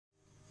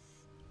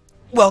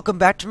Welcome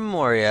back to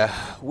Memoria.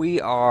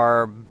 We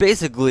are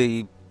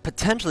basically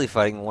potentially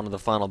fighting one of the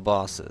final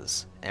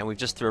bosses. And we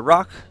just threw a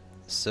rock,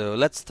 so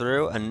let's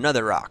throw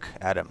another rock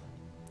at him.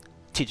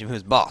 Teach him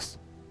who's boss.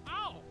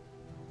 Ow!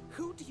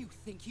 Who do you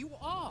think you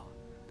are?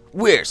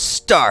 We're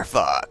Star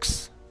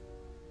Fox!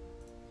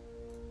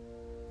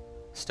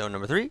 Stone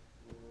number 3.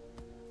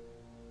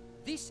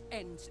 This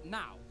ends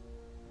now.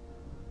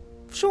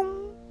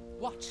 Shung.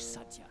 Watch,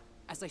 Sadja,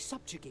 as I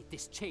subjugate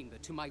this chamber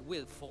to my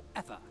will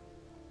forever.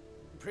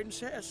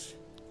 Princess,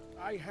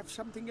 I have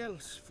something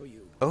else for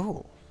you.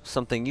 Oh,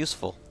 something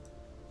useful.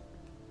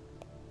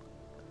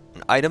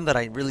 An item that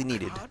I really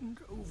needed. Can't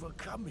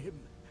overcome him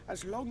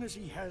as long as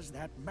he has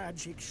that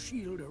magic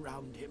shield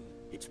around him.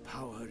 Its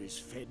power is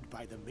fed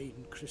by the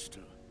main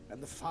crystal and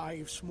the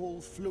 5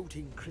 small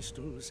floating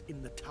crystals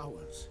in the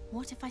towers.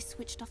 What if I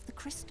switched off the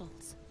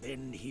crystals?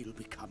 Then he'll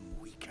become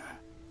weaker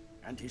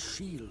and his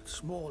shield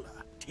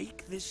smaller.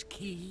 Take this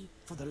key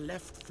for the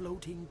left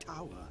floating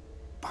tower.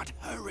 But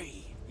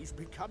hurry! He's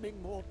becoming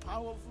more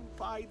powerful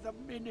by the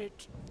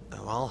minute.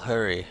 Oh, I'll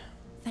hurry.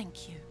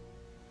 Thank you.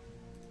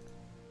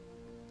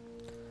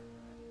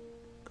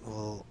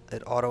 Will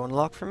it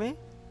auto-unlock for me?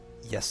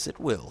 Yes, it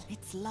will.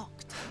 It's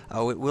locked.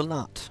 Oh, it will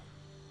not.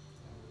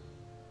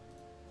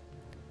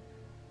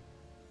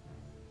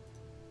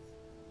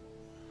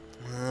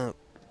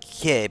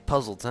 Okay,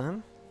 puzzle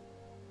time.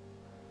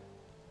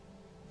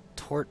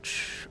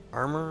 Torch,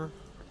 armor.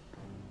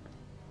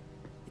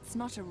 It's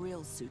not a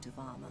real suit of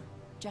armor,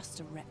 just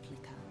a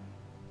replica.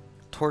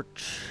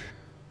 Torch,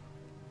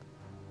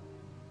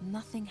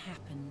 Nothing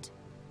happened.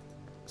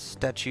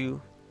 statue.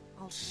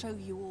 I'll show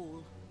you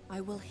all.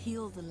 I will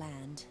heal the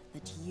land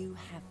that you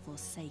have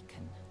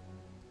forsaken.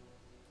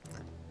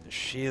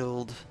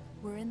 Shield,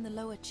 We're in the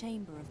lower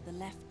chamber of the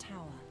left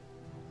tower.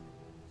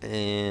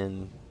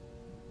 and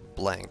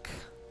blank.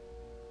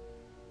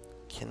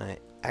 Can I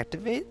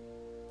activate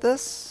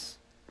this?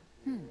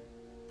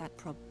 That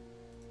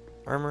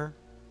Armor?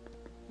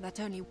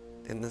 only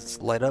Can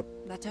this light up?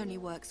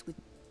 works with.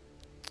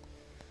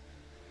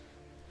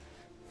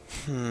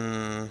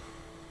 Hmm.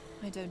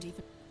 I don't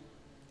even.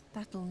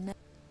 That'll never.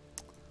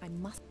 I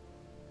must.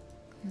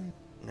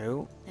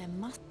 No. There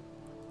must.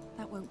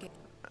 That won't get.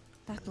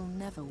 That'll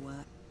never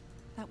work.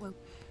 That won't.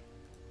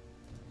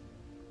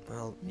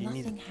 Well, you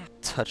need Nothing to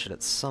happened. touch it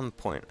at some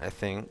point, I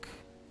think.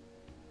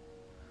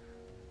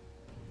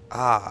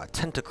 Ah,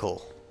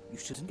 tentacle. You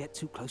shouldn't get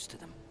too close to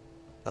them.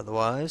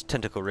 Otherwise,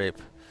 tentacle rape.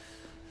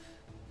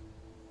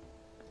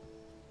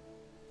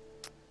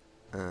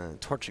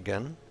 Torch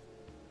again.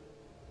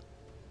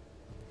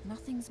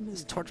 Nothing's This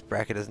moved. torch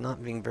bracket is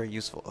not being very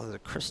useful. Oh, there's a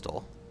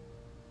crystal.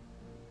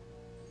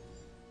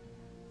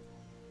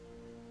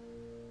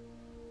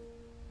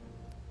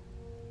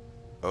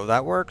 Oh,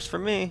 that works for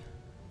me.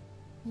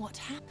 What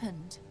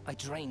happened? I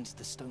drained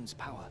the stone's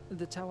power.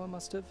 The tower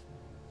must have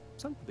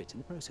sunk a bit in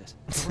the process.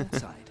 Go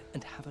outside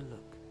and have a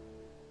look.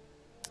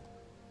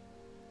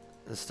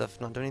 This stuff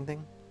not doing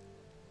anything?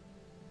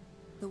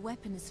 The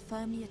weapon is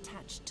firmly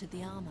attached to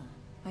the armor.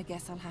 I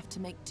guess I'll have to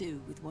make do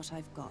with what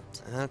I've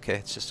got. Okay,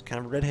 it's just kind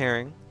of a red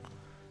herring.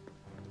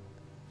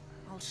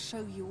 I'll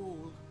show you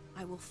all.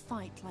 I will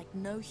fight like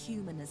no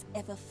human has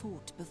ever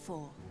fought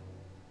before.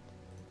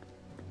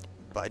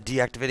 By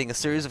deactivating a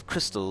series of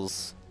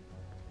crystals.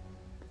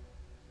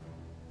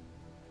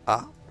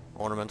 Ah,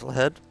 ornamental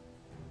head.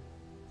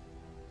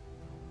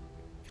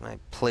 Can I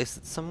place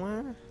it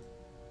somewhere?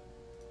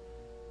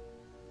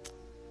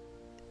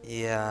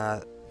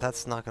 Yeah,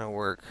 that's not gonna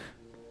work.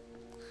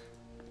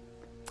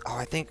 Oh,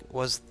 I think,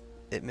 was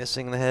it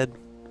missing the head?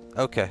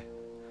 Okay.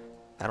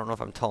 I don't know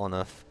if I'm tall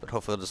enough, but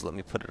hopefully it'll just let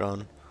me put it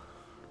on.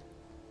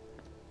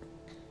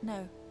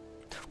 No,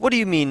 What do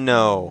you mean,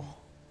 no?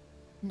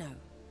 no.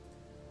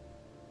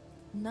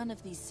 None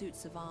of these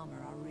suits of armor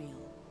are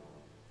real.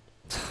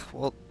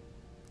 Well,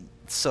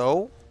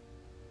 so?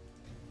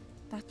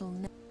 That'll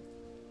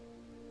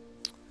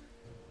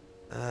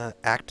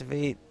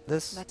Activate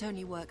this? That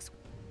only works.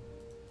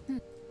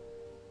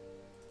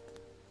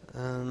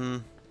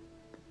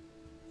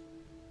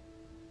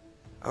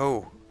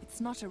 Oh,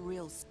 It's not a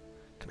real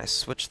can I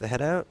switch the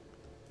head out?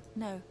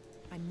 No,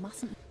 I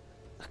mustn't.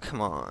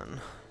 Come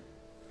on.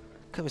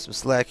 Cut me some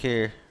slack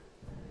here.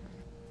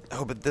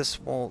 Oh, but this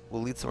will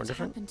lead somewhere What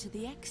different? happened to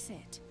the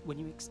exit? When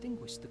you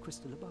extinguished the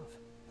crystal above,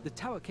 the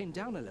tower came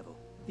down a level.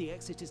 The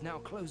exit is now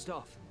closed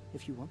off.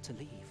 If you want to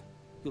leave,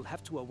 you'll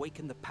have to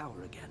awaken the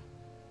power again.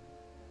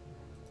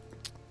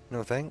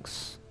 No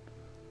thanks.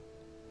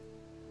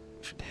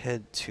 We should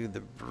head to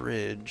the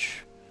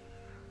bridge.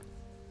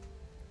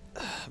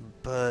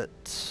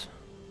 But...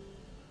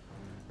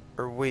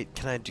 Or wait,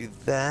 can I do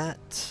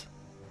that?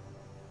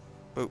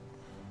 Oh.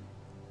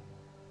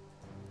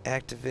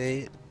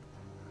 Activate.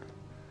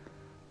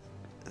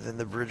 Then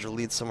the bridge will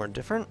lead somewhere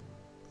different?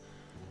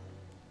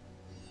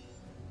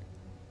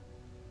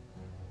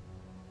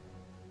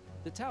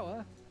 The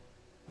tower?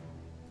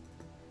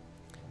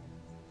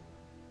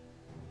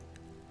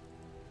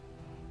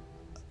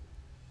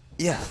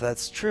 Yeah,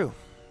 that's true.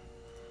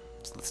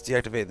 So let's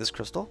deactivate this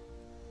crystal.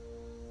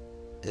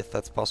 if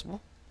that's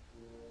possible.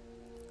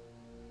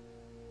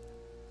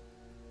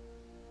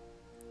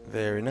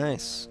 Very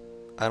nice.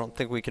 I don't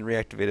think we can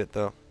reactivate it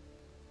though.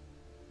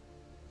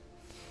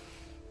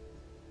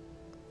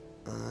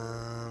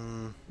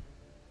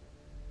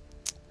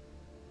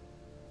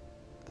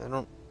 I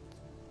don't.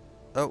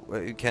 Oh,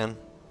 wait, you can.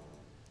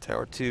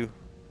 Tower 2.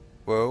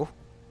 Whoa.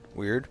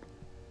 Weird.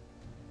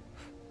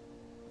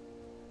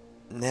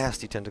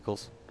 Nasty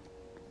tentacles.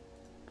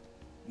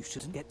 You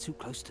shouldn't get too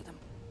close to them.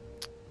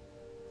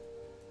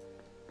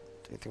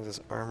 Anything with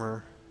this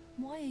armor?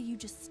 Why are you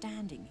just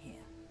standing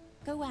here?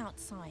 Go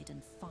outside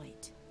and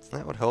fight.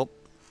 That would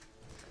help.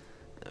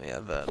 Then we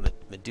have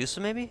Medusa,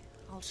 maybe?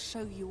 I'll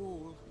show you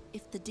all.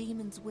 If the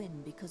demons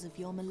win because of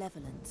your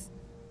malevolence,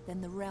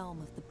 then the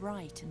realm of the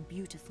bright and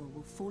beautiful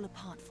will fall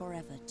apart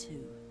forever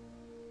too.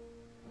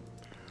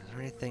 Is there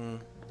anything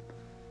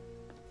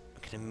I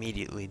can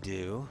immediately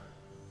do?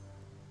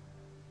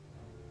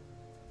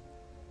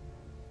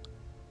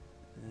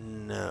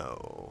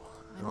 No.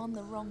 I'm on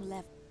the wrong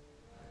level.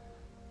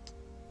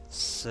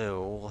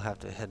 So we'll have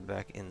to head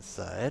back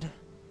inside.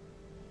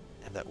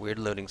 Have that weird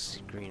loading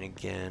screen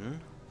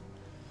again.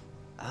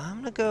 I'm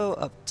gonna go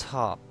up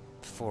top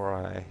before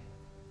I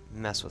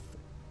mess with.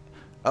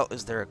 Oh,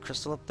 is there a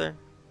crystal up there?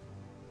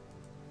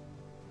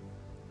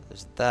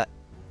 There's that.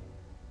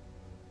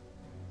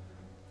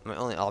 My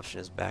only option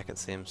is back, it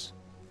seems.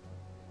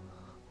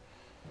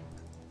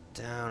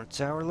 Down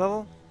tower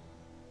level.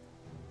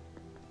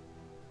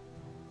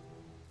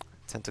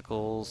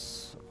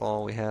 Tentacles,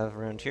 all we have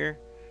around here.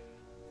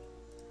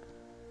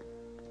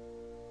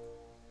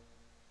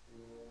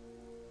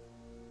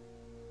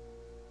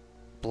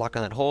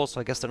 Blocking that hole, so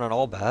I guess they're not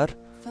all bad.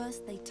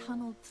 First they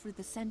tunneled through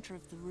the center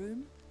of the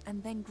room,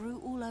 and then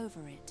grew all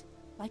over it,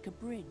 like a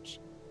bridge.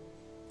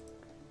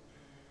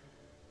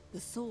 The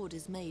sword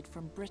is made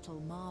from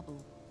brittle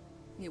marble.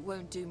 It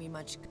won't do me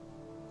much good.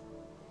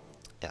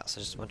 Yeah,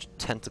 so just a bunch of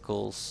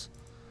tentacles.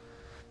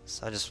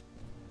 So I just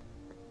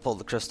pulled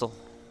the crystal.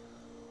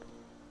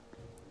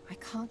 I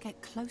can't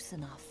get close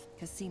enough.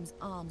 Kasim's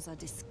arms are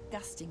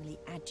disgustingly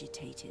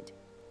agitated.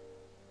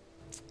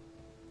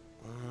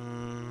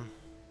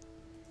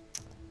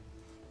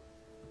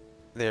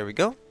 There we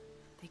go.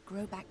 They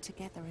grow back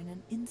together in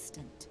an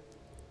instant.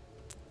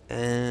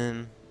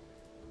 Activate.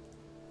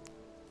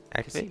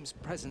 Kasim's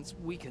presence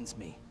weakens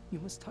me. You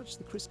must touch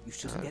the crystal. You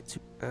shouldn't get too...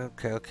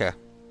 Okay.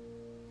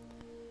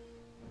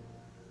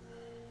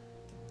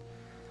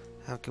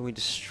 How can we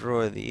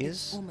destroy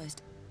these?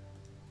 Almost.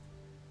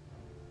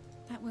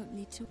 That won't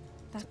lead to...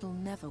 That'll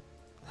never...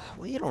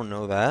 Well, you don't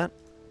know that.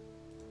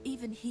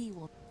 Even he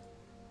will...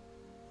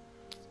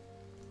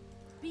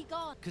 Be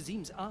gone!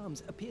 Kasim's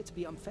arms appear to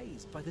be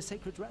unfazed by the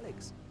sacred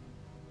relics.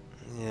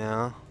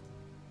 Yeah.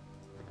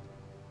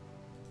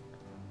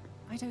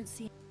 I don't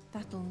see...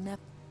 That'll never...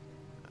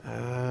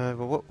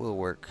 But what will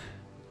work?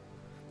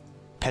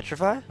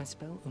 Petrify? My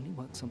spell only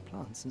works on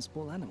plants and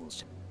small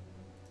animals.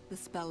 The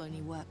spell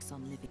only works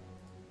on living...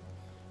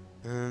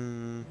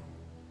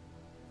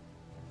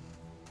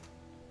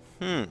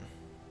 So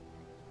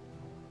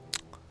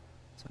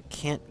I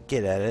can't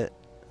get at it.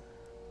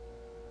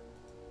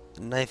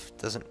 The knife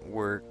doesn't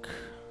work.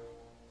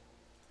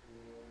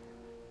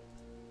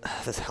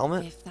 This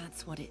helmet? If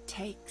that's what it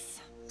takes.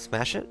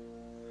 Smash it?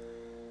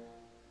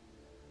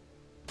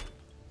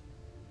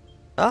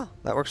 Ah,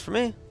 that works for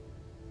me.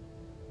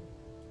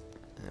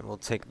 And we'll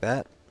take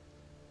that.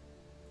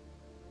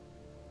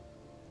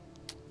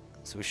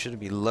 So we should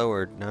be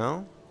lowered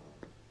now.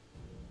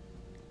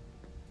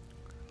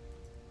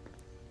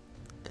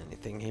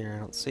 Anything here I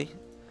don't see.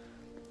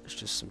 There's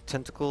just some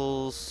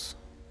tentacles.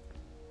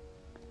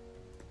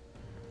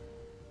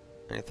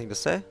 Anything to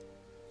say?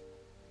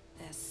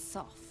 They're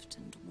soft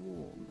and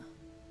warm.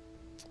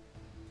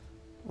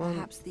 Well,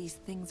 Perhaps these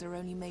things are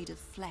only made of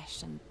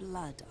flesh and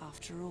blood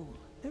after all.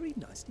 Very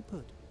nicely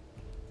put.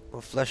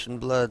 well, flesh and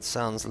blood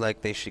sounds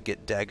like they should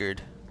get daggered.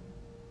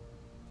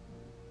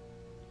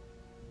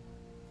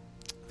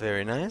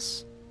 Very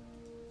nice.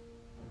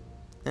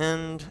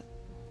 And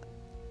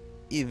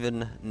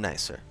even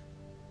nicer.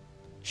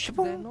 They're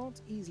Shaboom.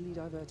 not easily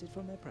diverted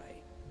from their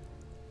prey.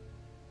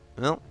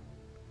 Well,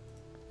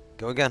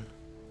 go again.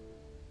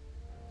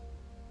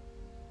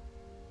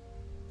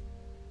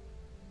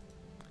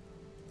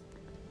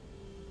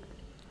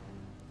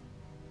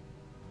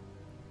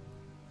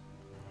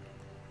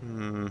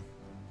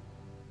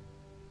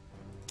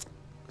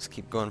 Let's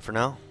keep going for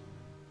now.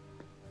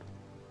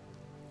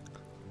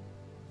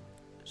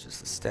 It's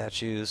just the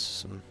statues,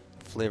 some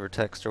flavor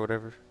text or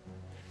whatever.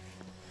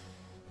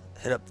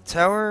 Hit up the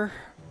tower.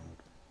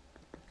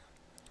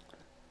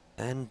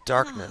 And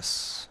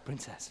darkness.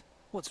 Princess,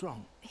 what's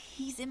wrong?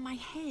 He's in my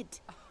head.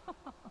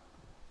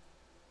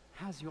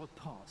 Has your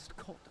past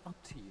caught up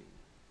to you?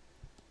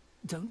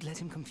 Don't let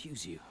him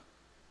confuse you.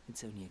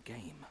 It's only a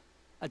game.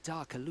 A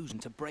dark illusion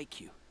to break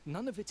you.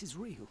 None of it is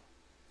real.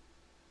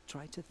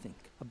 Try to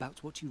think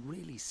about what you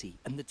really see,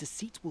 and the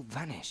deceit will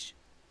vanish.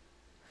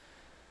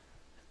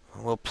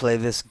 We'll play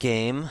this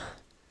game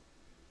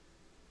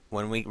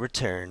when we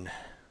return.